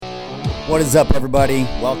What is up, everybody?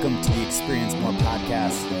 Welcome to the Experience More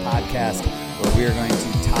podcast, the podcast where we are going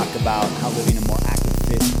to talk about how living a more active,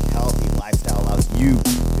 fit, healthy lifestyle allows you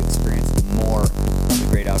to experience more of the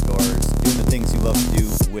great outdoors, doing the things you love to do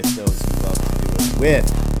with those you love to do it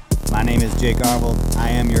with. My name is Jake Arnold. I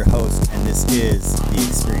am your host, and this is the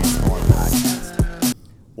Experience More podcast.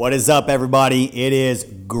 What is up, everybody? It is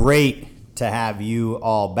great to have you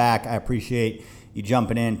all back. I appreciate you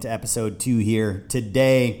jumping into episode 2 here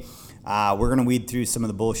today. We're going to weed through some of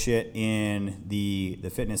the bullshit in the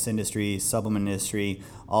fitness industry, supplement industry,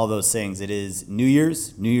 all those things. It is New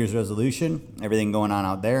Year's resolution, everything going on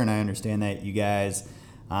out there. And I understand that you guys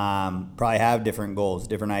probably have different goals,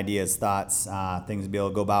 different ideas, thoughts, things to be able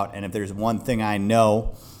to go about. And if there's one thing I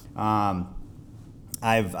know,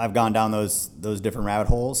 I've gone down those different rabbit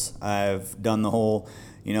holes. I've done the whole,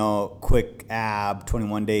 quick ab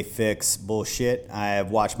 21-day fix bullshit. I've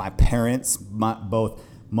watched my parents, both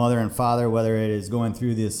mother and father, whether it is going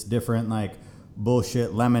through this different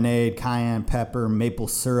bullshit lemonade, cayenne pepper, maple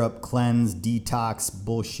syrup, cleanse, detox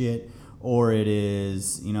bullshit, or it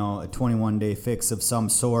is, a 21-day fix of some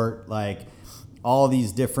sort, all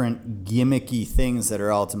these different gimmicky things that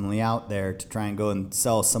are ultimately out there to try and go and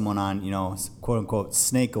sell someone on, quote unquote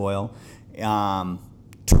snake oil, to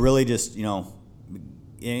really just,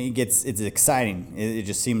 it's exciting. It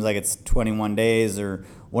just seems like it's 21 days or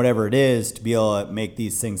whatever it is to be able to make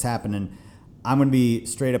these things happen. And I'm going to be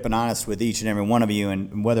straight up and honest with each and every one of you,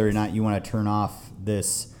 and whether or not you want to turn off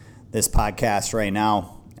this podcast right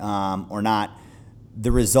now or not,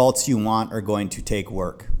 the results you want are going to take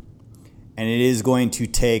work. And it is going to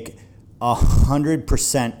take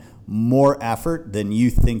 100% more effort than you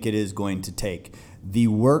think it is going to take. The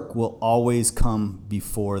work will always come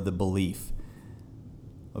before the belief.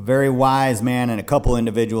 A very wise man and a couple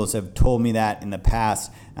individuals have told me that in the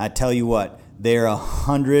past. And I tell you what, they're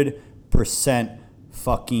 100%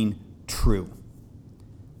 fucking true.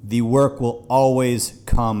 The work will always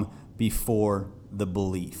come before the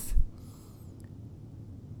belief.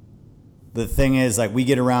 The thing is, we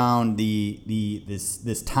get around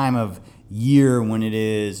this time of year when it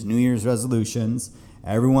is New Year's resolutions.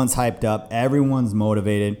 Everyone's hyped up. Everyone's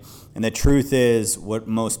motivated. And the truth is, what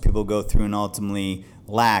most people go through and ultimately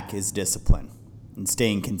lack is discipline and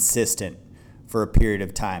staying consistent for a period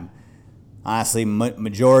of time. Honestly,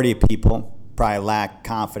 majority of people probably lack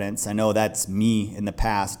confidence. I know that's me in the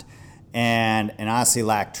past, and honestly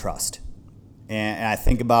lack trust. And I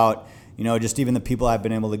think about, just even the people I've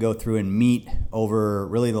been able to go through and meet over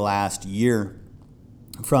really the last year,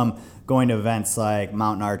 from going to events like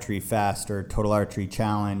Mountain Archery Fest or Total Archery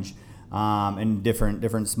Challenge, and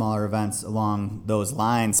different smaller events along those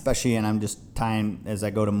lines, especially, and I'm just tying as I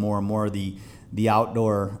go to more and more of the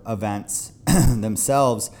outdoor events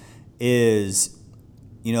themselves, is,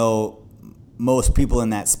 most people in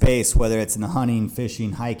that space, whether it's in the hunting,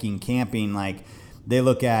 fishing, hiking, camping, they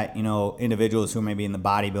look at, individuals who are maybe in the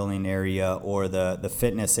bodybuilding area or the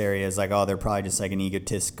fitness areas, they're probably just an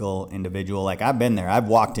egotistical individual. I've been there. I've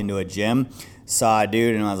walked into a gym, saw a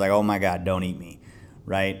dude, and I was like, oh my God, don't eat me,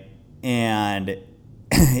 right? And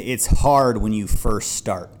it's hard when you first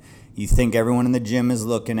start. You think everyone in the gym is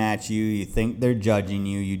looking at you. You think they're judging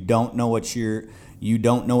you. You don't know what you're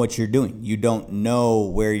doing. You don't know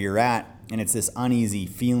where you're at, and it's this uneasy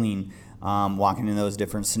feeling walking in those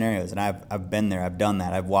different scenarios. And I've been there. I've done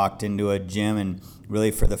that. I've walked into a gym, and really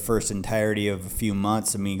for the first entirety of a few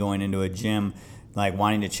months of me going into a gym,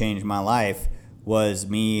 wanting to change my life, was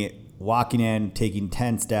me walking in, taking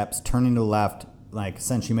 10 steps, turning to the left,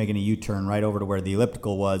 essentially making a U-turn right over to where the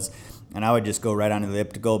elliptical was. And I would just go right onto the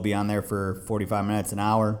elliptical, be on there for 45 minutes, an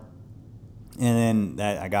hour. And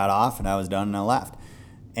then I got off and I was done and I left.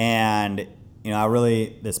 And,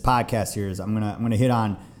 this podcast here is I'm going to hit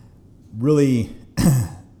on really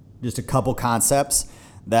just a couple concepts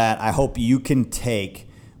that I hope you can take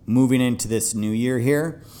moving into this new year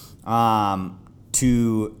here,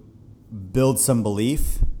 to build some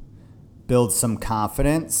belief, build some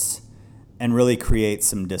confidence, and really create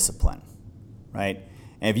some discipline, right?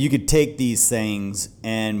 And if you could take these things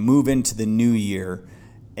and move into the new year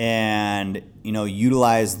and,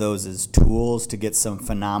 utilize those as tools to get some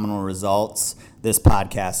phenomenal results, this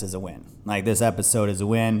podcast is a win. This episode is a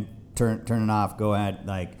win. Turn it off. Go ahead.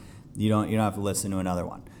 You don't have to listen to another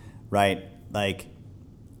one, right?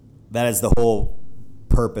 That is the whole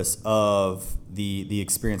purpose of the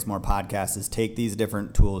Experience More podcast, is take these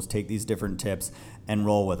different tools, take these different tips, and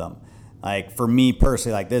roll with them. For me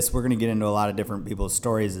personally, this, we're going to get into a lot of different people's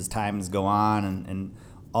stories as times go on and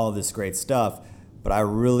all of this great stuff. But I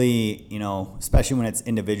really, especially when it's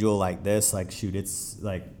individual like this, it's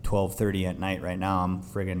 12:30 at night right now. I'm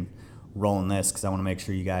friggin' rolling this because I want to make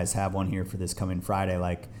sure you guys have one here for this coming Friday.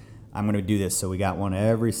 Like, I'm going to do this so we got one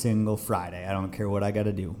every single Friday. I don't care what I got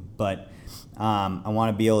to do. But I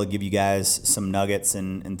want to be able to give you guys some nuggets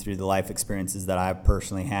and through the life experiences that I've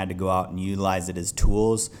personally had to go out and utilize it as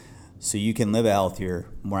tools so you can live a healthier,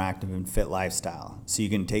 more active and fit lifestyle. So you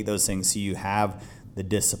can take those things so you have the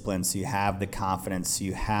discipline, so you have the confidence, so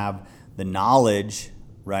you have the knowledge,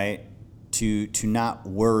 right, to not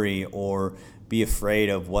worry or be afraid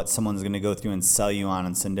of what someone's going to go through and sell you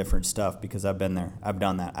on some different stuff, because I've been there. I've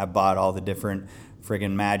done that. I've bought all the different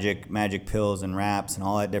friggin' magic pills and wraps and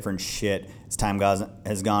all that different shit as time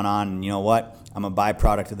has gone on. And you know what? I'm a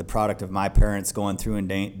byproduct of the product of my parents going through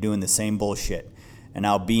and doing the same bullshit. And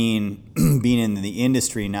now being in the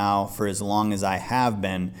industry now for as long as I have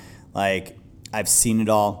been, like, I've seen it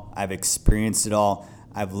all. I've experienced it all.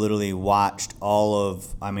 I've literally watched all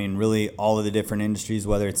of the different industries,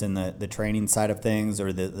 whether it's in the training side of things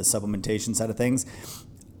or the supplementation side of things.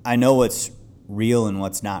 I know what's real and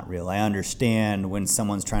what's not real. I understand when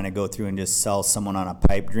someone's trying to go through and just sell someone on a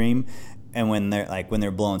pipe dream, and when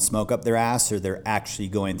they're blowing smoke up their ass, or they're actually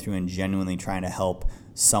going through and genuinely trying to help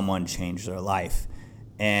someone change their life.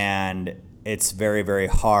 And it's very, very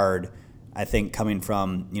hard, I think, coming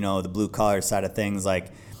from, the blue collar side of things.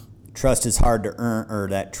 Like, trust is hard to earn, or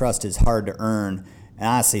that trust is hard to earn. And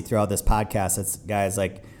honestly, throughout this podcast, it's guys,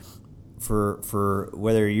 like, for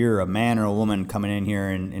whether you're a man or a woman coming in here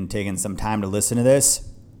and taking some time to listen to this,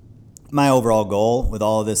 my overall goal with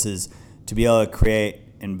all of this is to be able to create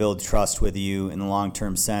and build trust with you in the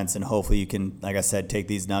long-term sense. And hopefully you can, like I said, take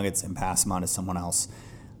these nuggets and pass them on to someone else.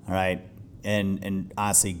 All right. And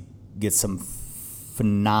honestly get some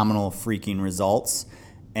phenomenal freaking results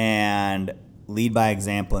and lead by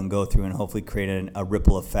example and go through and hopefully create a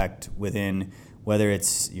ripple effect within, whether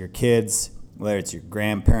it's your kids, whether it's your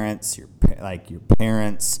grandparents, your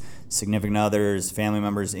parents, significant others, family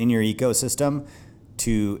members in your ecosystem,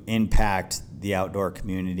 to impact the outdoor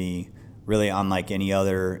community really unlike any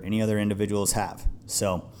other individuals have.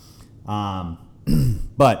 So,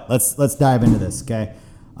 but let's dive into this, okay?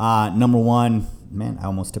 Number one, man, I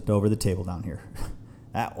almost tipped over the table down here.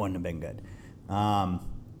 That wouldn't have been good.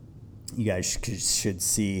 You guys should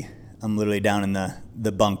see I'm literally down in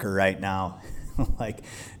the bunker right now, like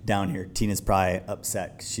down here. Tina's probably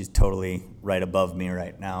upset because she's totally right above me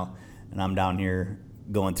right now, and I'm down here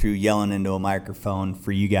going through yelling into a microphone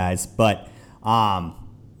for you guys. But no,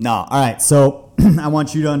 all right. So I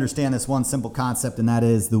want you to understand this one simple concept, and that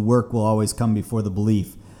is the work will always come before the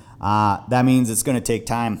belief. That means it's going to take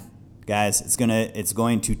time, guys. It's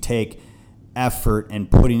going to take effort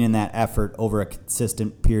and putting in that effort over a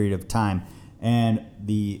consistent period of time. And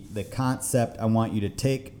the concept I want you to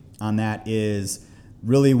take on that is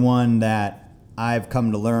really one that I've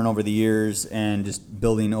come to learn over the years and just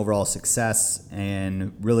building overall success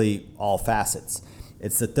and really all facets.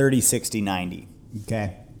 It's the 30-60-90,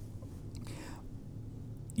 okay?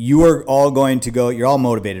 You are all going to go, you're all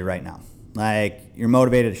motivated right now. Like, you're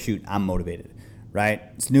motivated to shoot, I'm motivated, right?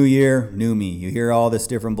 It's new year, new me. You hear all this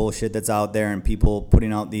different bullshit that's out there and people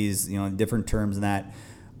putting out these, different terms and that.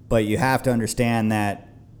 But you have to understand that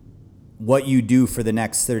what you do for the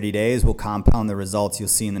next 30 days will compound the results you'll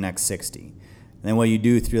see in the next 60. And then what you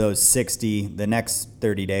do through those 60, the next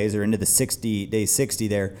 30 days, or into the 60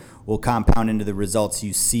 there, will compound into the results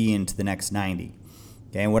you see into the next 90.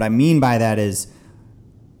 Okay, and what I mean by that is,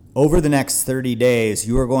 over the next 30 days,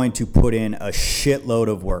 you are going to put in a shitload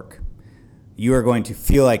of work. You are going to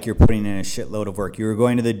feel like you're putting in a shitload of work. You are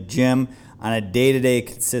going to the gym on a day-to-day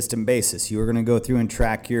consistent basis. You are going to go through and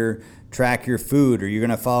track your food, or you're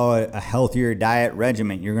going to follow a healthier diet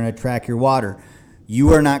regimen. You're going to track your water.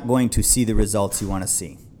 You are not going to see the results you want to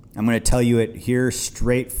see. I'm going to tell you it here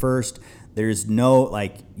straight first. There's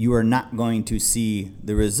you are not going to see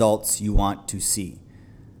the results you want to see.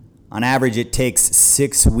 On average, it takes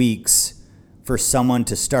 6 weeks for someone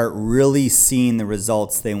to start really seeing the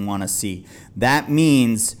results they want to see. That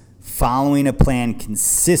means following a plan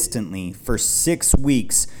consistently for 6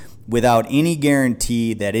 weeks without any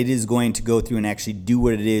guarantee that it is going to go through and actually do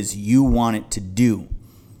what it is you want it to do.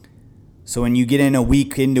 So when you get in a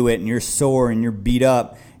week into it and you're sore and you're beat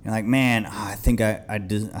up, you're like, man, I think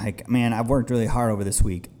I've worked really hard over this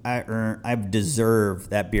week. I've deserved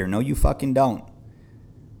that beer. No, you fucking don't.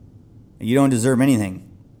 You don't deserve anything.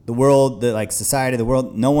 The world, society, the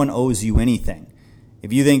world, no one owes you anything.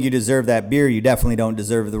 If you think you deserve that beer, you definitely don't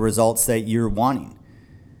deserve the results that you're wanting.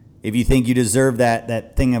 If you think you deserve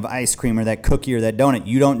that thing of ice cream or that cookie or that donut,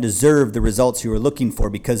 you don't deserve the results you were looking for,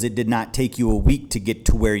 because it did not take you a week to get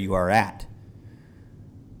to where you are at.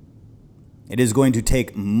 It is going to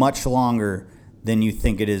take much longer than you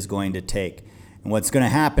think it is going to take. And what's going to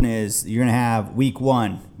happen is you're going to have week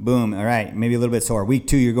 1, boom, all right, maybe a little bit sore. Week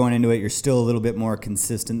 2, you're going into it, you're still a little bit more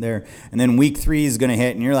consistent there. And then week 3 is going to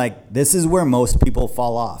hit, and you're like, this is where most people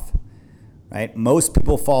fall off, right? Most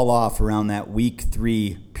people fall off around that week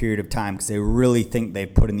 3 period of time because they really think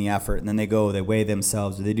they've put in the effort, and then they go, they weigh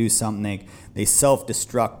themselves, or they do something, they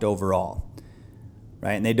self-destruct overall,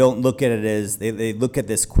 right? And they don't look at it as, they look at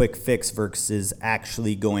this quick fix versus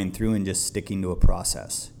actually going through and just sticking to a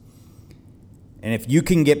process. And if you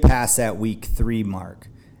can get past that week 3 mark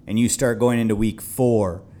and you start going into week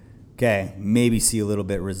 4, okay, maybe see a little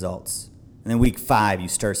bit results. And then week 5, you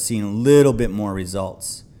start seeing a little bit more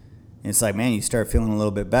results. And it's like, man, you start feeling a little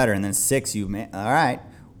bit better. And then 6, all right,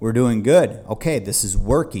 we're doing good. Okay, this is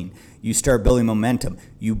working. You start building momentum.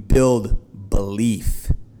 You build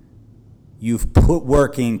belief. You've put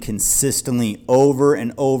work in consistently over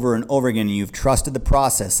and over and over again. And you've trusted the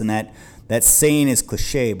process. And that saying is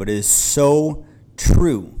cliche, but it is so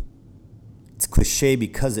true. It's cliche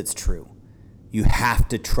because it's true. You have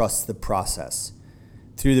to trust the process.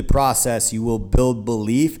 Through the process, you will build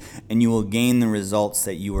belief and you will gain the results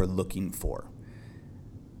that you are looking for.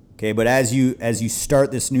 Okay, but as you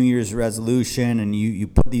start this New Year's resolution and you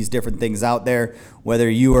put these different things out there, whether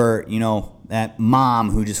you are, that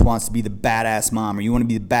mom who just wants to be the badass mom, or you want to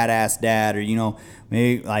be the badass dad, or,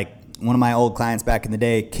 maybe like one of my old clients back in the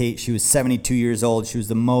day, Kate, she was 72 years old. She's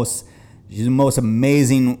the most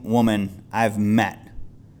amazing woman I've met.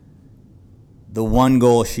 The one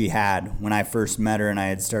goal she had when I first met her and I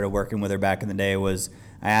had started working with her back in the day was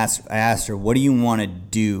I asked her, what do you want to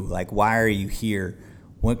do? Like, why are you here?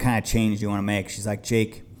 What kind of change do you want to make? She's like,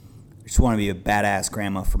 Jake, I just want to be a badass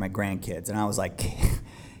grandma for my grandkids. And I was like,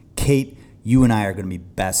 Kate, you and I are going to be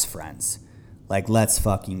best friends. Like, let's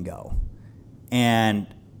fucking go. And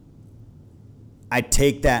I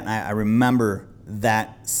take that and I remember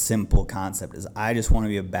that simple concept is I just want to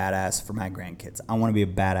be a badass for my grandkids. I want to be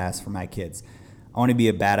a badass for my kids. I want to be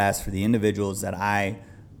a badass for the individuals that I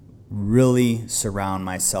really surround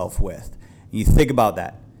myself with. You think about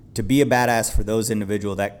that. To be a badass for those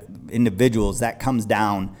individuals, that comes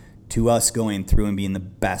down to us going through and being the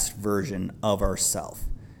best version of ourselves.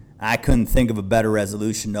 I couldn't think of a better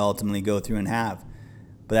resolution to ultimately go through and have.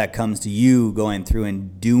 But that comes to you going through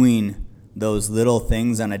and doing those little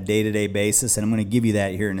things on a day-to-day basis. And I'm going to give you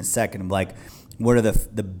that here in a second of like, what are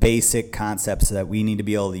the basic concepts that we need to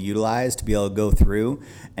be able to utilize to be able to go through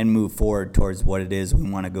and move forward towards what it is we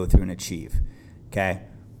want to go through and achieve. Okay?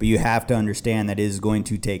 But you have to understand that it is going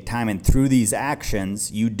to take time. And through these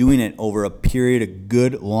actions, you doing it over a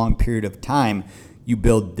good, long period of time, you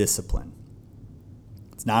build discipline.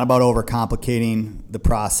 It's not about overcomplicating the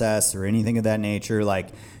process or anything of that nature. Like,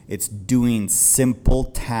 it's doing simple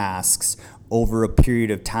tasks over a period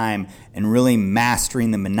of time and really mastering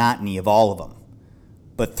the monotony of all of them.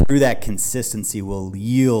 But through that consistency will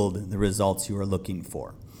yield the results you are looking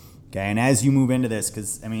for. Okay, and as you move into this,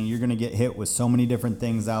 because, you're going to get hit with so many different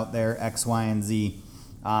things out there, X, Y, and Z.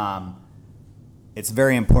 It's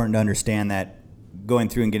very important to understand that going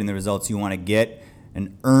through and getting the results you want to get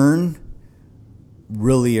and earn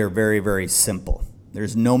really are very, very simple.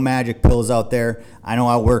 There's no magic pills out there. I know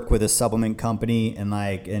I work with a supplement company and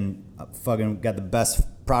fucking got the best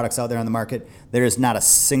products out there on the market. There is not a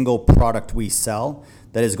single product we sell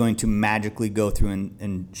that is going to magically go through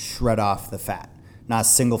and shred off the fat. Not a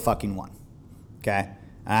single fucking one. Okay?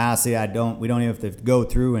 Honestly, we don't even have to go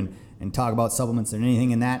through and talk about supplements or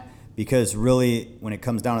anything in that, because really when it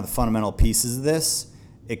comes down to the fundamental pieces of this,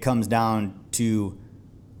 it comes down to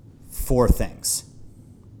 4 things.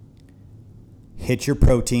 Hit your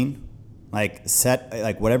protein,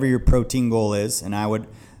 set whatever your protein goal is, and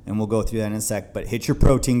we'll go through that in a sec, but hit your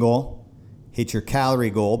protein goal, hit your calorie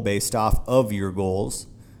goal based off of your goals,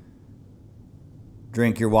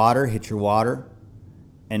 drink your water, hit your water,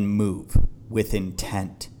 and move with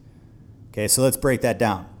intent. Okay, so let's break that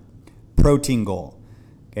down. Protein goal.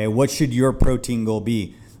 Okay, what should your protein goal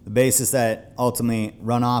be? The basis that ultimately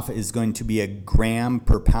run off is going to be a gram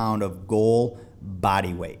per pound of goal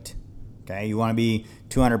body weight. Okay, you want to be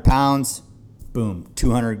 200 pounds, boom,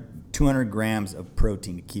 200 grams of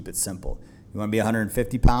protein to keep it simple. You want to be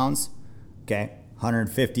 150 pounds, okay,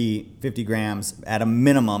 150 grams at a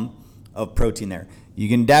minimum of protein there. You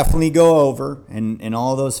can definitely go over in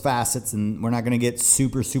all those facets, and we're not going to get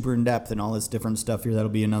super, super in depth and all this different stuff here. That'll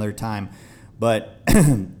be another time. But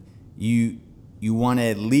you want to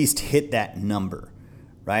at least hit that number,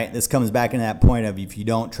 right? This comes back into that point of if you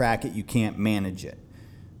don't track it, you can't manage it.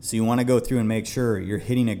 So you want to go through and make sure you're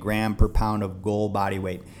hitting a gram per pound of goal body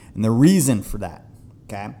weight. And the reason for that,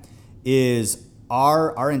 okay, is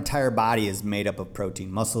our entire body is made up of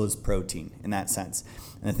protein. Muscle is protein in that sense.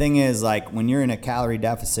 And the thing is, like, when you're in a calorie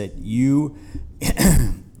deficit, your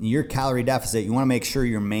calorie deficit, you want to make sure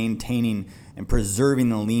you're maintaining and preserving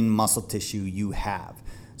the lean muscle tissue you have.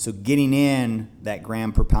 So getting in that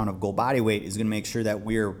gram per pound of goal body weight is going to make sure that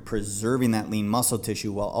we're preserving that lean muscle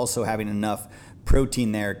tissue while also having enough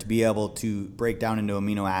protein there to be able to break down into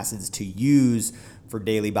amino acids to use for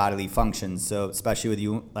daily bodily functions. So especially with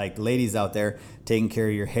you, like ladies out there, taking care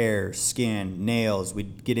of your hair, skin, nails, we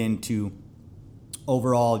get into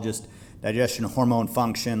overall just digestion, hormone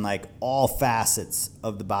function, like all facets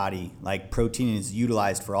of the body. Like protein is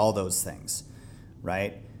utilized for all those things,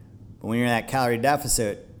 right? But when you're in that calorie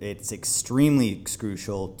deficit, it's extremely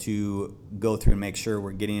crucial to go through and make sure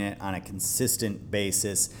we're getting it on a consistent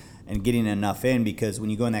basis and getting enough in, because when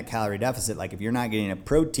you go in that calorie deficit, like if you're not getting enough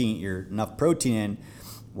protein in,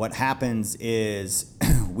 what happens is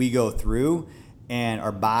we go through and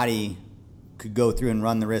our body could go through and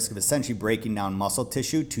run the risk of essentially breaking down muscle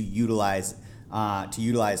tissue to utilize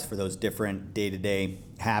for those different day-to-day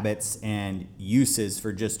habits and uses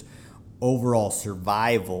for just overall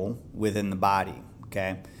survival within the body.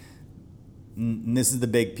 Okay. And this is the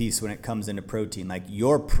big piece when it comes into protein. Like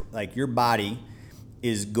your body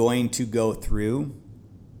is going to go through,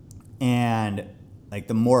 and like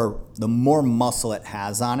the more muscle it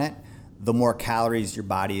has on it, the more calories your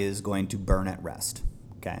body is going to burn at rest.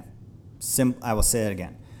 Okay. I will say it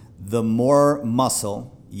again. The more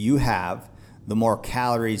muscle you have, the more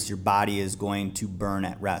calories your body is going to burn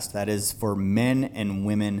at rest. That is for men and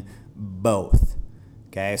women both.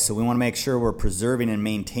 Okay, so we want to make sure we're preserving and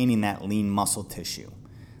maintaining that lean muscle tissue.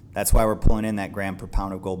 That's why we're pulling in that gram per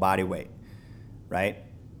pound of goal body weight, right?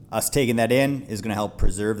 Us taking that in is going to help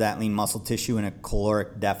preserve that lean muscle tissue in a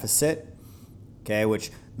caloric deficit, okay,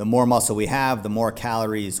 which the more muscle we have, the more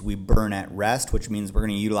calories we burn at rest, which means we're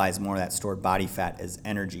going to utilize more of that stored body fat as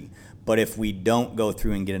energy. But if we don't go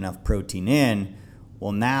through and get enough protein in,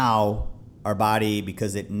 well, now our body,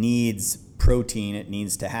 because it needs protein, it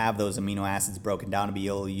needs to have those amino acids broken down to be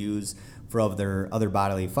able to use for other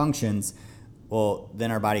bodily functions. Well, then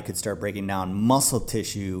our body could start breaking down muscle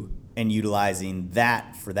tissue and utilizing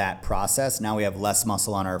that for that process. Now we have less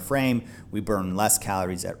muscle on our frame. We burn less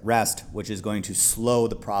calories at rest, which is going to slow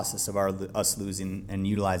the process of us losing and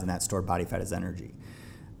utilizing that stored body fat as energy,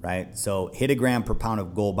 right? So hit a gram per pound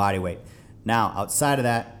of goal body weight. Now, outside of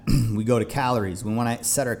that, we go to calories. We want to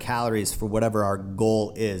set our calories for whatever our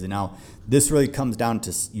goal is. And now this really comes down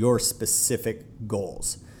to your specific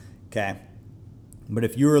goals, okay? But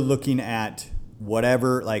if you were looking at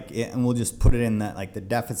whatever, like, and we'll just put it in that, like the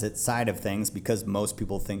deficit side of things, because most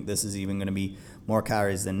people think this is even going to be more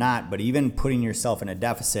calories than not. But even putting yourself in a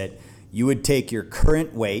deficit, you would take your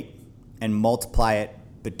current weight and multiply it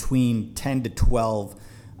between 10 to 12,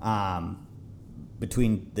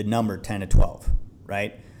 between the number 10 to 12,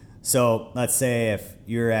 right? So let's say if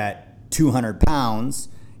you're at 200 pounds,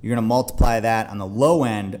 you're going to multiply that on the low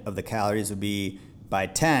end of the calories would be by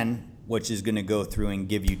 10, which is going to go through and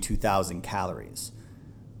give you 2,000 calories,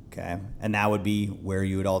 okay? And that would be where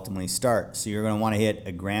you would ultimately start. So you're going to want to hit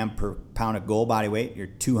a gram per pound of goal body weight, your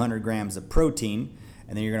 200 grams of protein,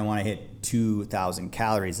 and then you're going to want to hit 2,000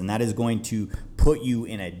 calories. And that is going to put you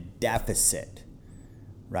in a deficit,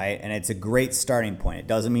 right? And it's a great starting point. It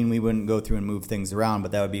doesn't mean we wouldn't go through and move things around,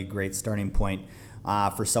 but that would be a great starting point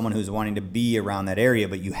for someone who's wanting to be around that area.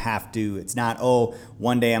 But you have to, it's not, oh,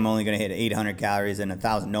 one day I'm only going to hit 800 calories and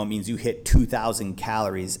 1,000. No, it means you hit 2,000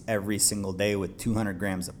 calories every single day with 200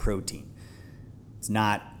 grams of protein. It's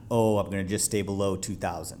not, oh, I'm going to just stay below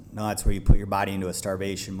 2,000. No, that's where you put your body into a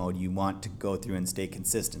starvation mode. You want to go through and stay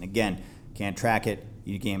consistent. Again, can't track it,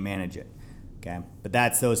 you can't manage it. Okay, but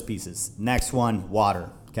that's those pieces. Next one,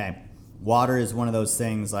 water. Okay, water is one of those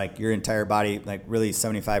things, like your entire body, like really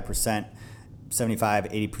 80%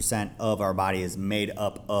 of our body is made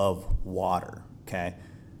up of water. Okay,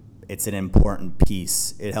 it's an important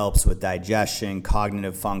piece. It helps with digestion,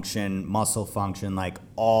 cognitive function, muscle function, like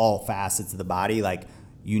all facets of the body. Like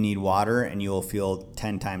you need water and you'll feel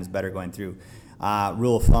 10 times better going through.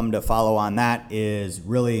 Rule of thumb to follow on that is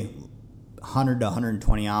really 100 to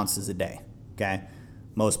 120 ounces a day. Okay,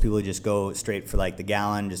 most people just go straight for like the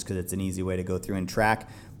gallon just because it's an easy way to go through and track,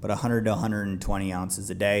 but 100 to 120 ounces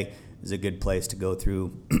a day is a good place to go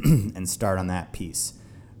through and start on that piece,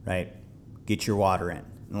 right? Get your water in.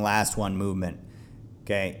 And the last one, movement.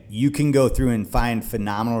 Okay, you can go through and find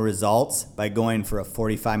phenomenal results by going for a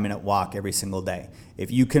 45-minute walk every single day.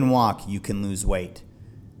 If you can walk, you can lose weight.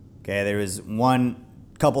 Okay, there was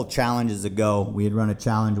couple challenges ago, we had run a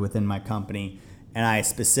challenge within my company, and I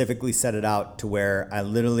specifically set it out to where I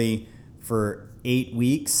literally, for 8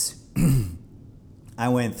 weeks, I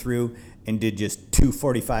went through and did just 2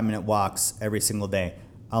 45-minute walks every single day.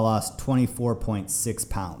 I lost 24.6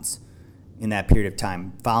 pounds in that period of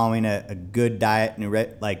time, following a good diet,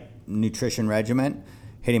 nutrition regimen,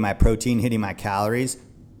 hitting my protein, hitting my calories,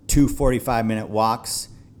 2 45-minute walks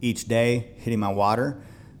each day, hitting my water,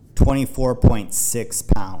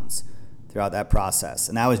 24.6 pounds throughout that process.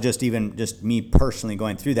 And that was just me personally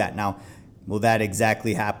going through that. Now, will that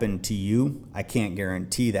exactly happen to you? I can't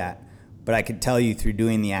guarantee that. But I could tell you through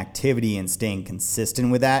doing the activity and staying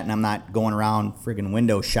consistent with that, and I'm not going around friggin'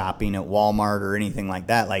 window shopping at Walmart or anything like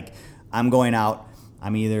that. Like, I'm going out, I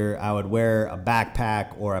would wear a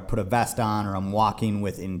backpack or I put a vest on, or I'm walking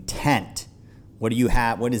with intent. What do you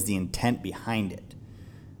have? What is the intent behind it?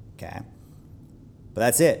 Okay. But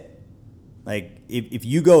that's it. Like, if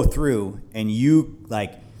you go through and you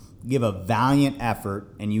give a valiant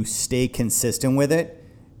effort and you stay consistent with it,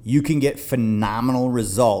 you can get phenomenal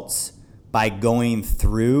results by going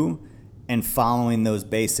through and following those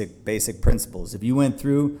basic principles. If you went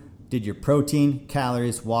through, did your protein,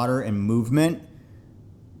 calories, water, and movement,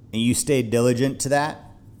 and you stayed diligent to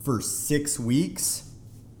that for 6 weeks,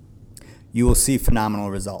 you will see phenomenal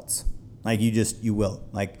results. You will.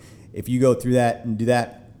 Like, if you go through that and do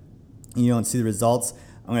that, and you don't see the results,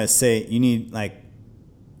 I'm going to say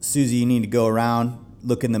Susie, you need to go around,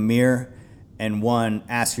 look in the mirror, and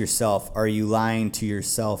ask yourself, are you lying to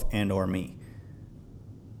yourself and or me?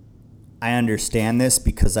 I understand this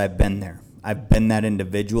because I've been there. I've been that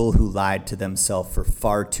individual who lied to themselves for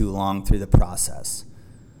far too long through the process.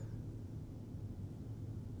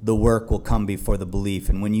 The work will come before the belief.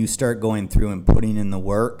 And when you start going through and putting in the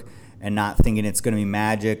work and not thinking it's going to be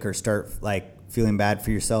magic, or start feeling bad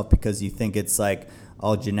for yourself because you think it's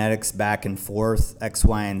all genetics back and forth, X,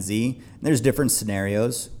 Y, and Z. And there's different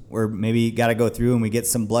scenarios where maybe you got to go through and we get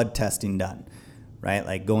some blood testing done, right?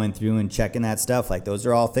 Like going through and checking that stuff. Those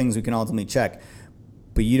are all things we can ultimately check.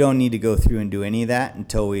 But you don't need to go through and do any of that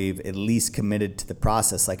until we've at least committed to the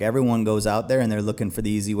process. Everyone goes out there and they're looking for the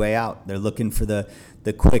easy way out. They're looking for the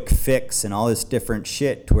quick fix and all this different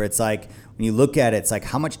shit, to where it's when you look at it, it's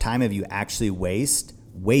how much time have you actually wasted,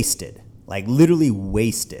 literally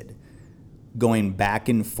wasted, going back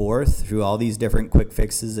and forth through all these different quick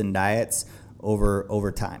fixes and diets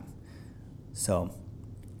over time. So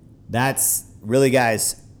that's really,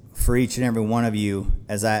 guys, for each and every one of you,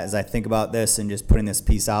 as I think about this and just putting this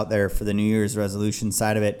piece out there for the New Year's resolution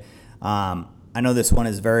side of it. I know this one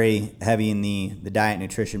is very heavy in the diet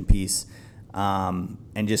nutrition piece,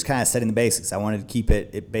 and just kind of setting the basics. I wanted to keep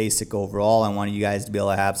it basic overall. I wanted you guys to be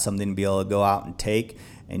able to have something to be able to go out and take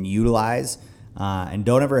and utilize. And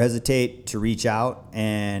don't ever hesitate to reach out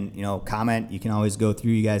and comment. You can always go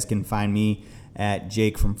through. You guys can find me at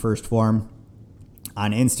Jake from First Form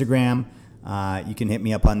on Instagram. You can hit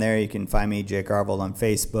me up on there. You can find me, Jake Arvold, on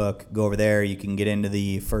Facebook. Go over there. You can get into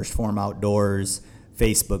the First Form Outdoors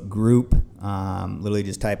Facebook group. Literally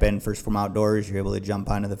just type in First Form Outdoors. You're able to jump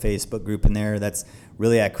onto the Facebook group in there. That's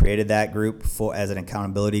really, I created that group as an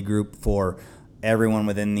accountability group for everyone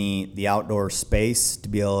within the outdoor space to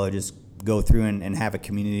be able to just go through and have a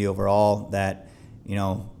community overall that,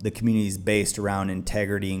 the community is based around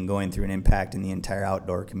integrity and going through and impacting the entire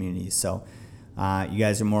outdoor community. So you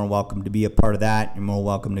guys are more welcome to be a part of that. You're more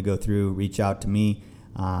welcome to go through, reach out to me.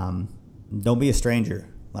 Don't be a stranger.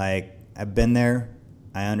 I've been there.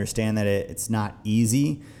 I understand that it's not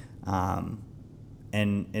easy. And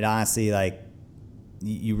it honestly,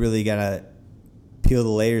 you really got to peel the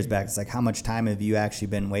layers back. It's how much time have you actually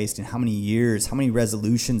been wasting? How many years, how many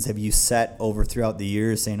resolutions have you set throughout the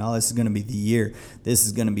years saying, this is going to be the year. This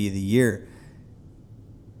is going to be the year.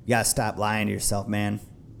 You got to stop lying to yourself, man.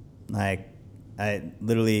 I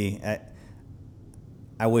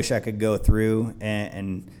wish I could go through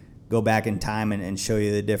and go back in time and show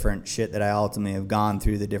you the different shit that I ultimately have gone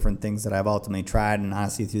through, the different things that I've ultimately tried. And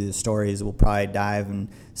honestly, through the stories, we'll probably dive and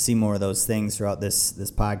see more of those things throughout this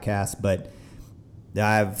podcast. But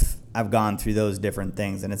I've gone through those different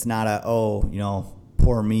things, and it's not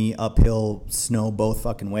poor me, uphill snow both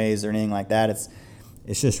fucking ways or anything like that.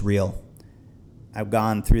 It's just real. I've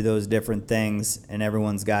gone through those different things, and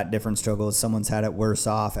everyone's got different struggles. Someone's had it worse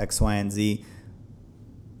off, X, Y, and Z.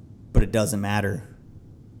 But it doesn't matter.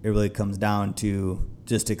 It really comes down to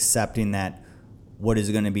just accepting that what is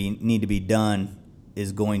going to need to be done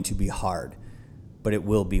is going to be hard, but it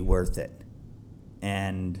will be worth it.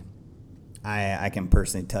 And I can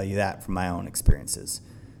personally tell you that from my own experiences.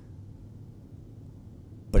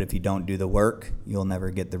 But if you don't do the work, you'll never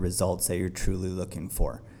get the results that you're truly looking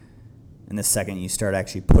for. And the second you start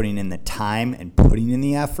actually putting in the time and putting in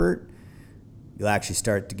the effort, you'll actually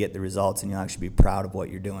start to get the results, and you'll actually be proud of what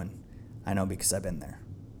you're doing. I know because I've been there.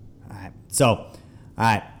 All right. So, all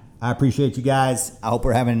right. I appreciate you guys. I hope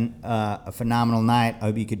we're having a phenomenal night. I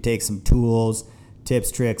hope you could take some tools,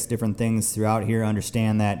 tips, tricks, different things throughout here.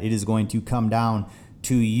 Understand that it is going to come down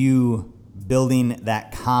to you building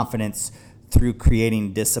that confidence through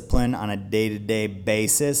creating discipline on a day-to-day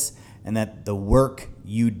basis, and that the work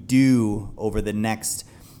you do over the next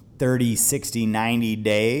 30, 60, 90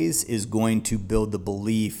 days is going to build the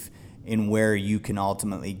belief in where you can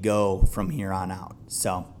ultimately go from here on out.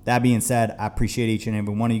 So that being said, I appreciate each and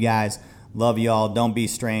every one of you guys. Love you all. Don't be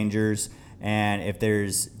strangers. And if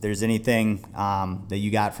there's anything that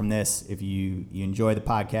you got from this, if you enjoy the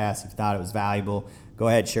podcast, if you thought it was valuable, go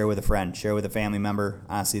ahead, share with a friend, share with a family member.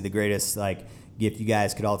 Honestly, the greatest gift you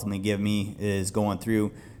guys could ultimately give me is going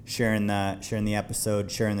through, sharing the episode,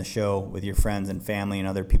 sharing the show with your friends and family and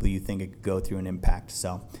other people you think it could go through and impact.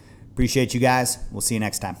 So appreciate you guys. We'll see you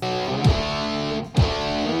next time.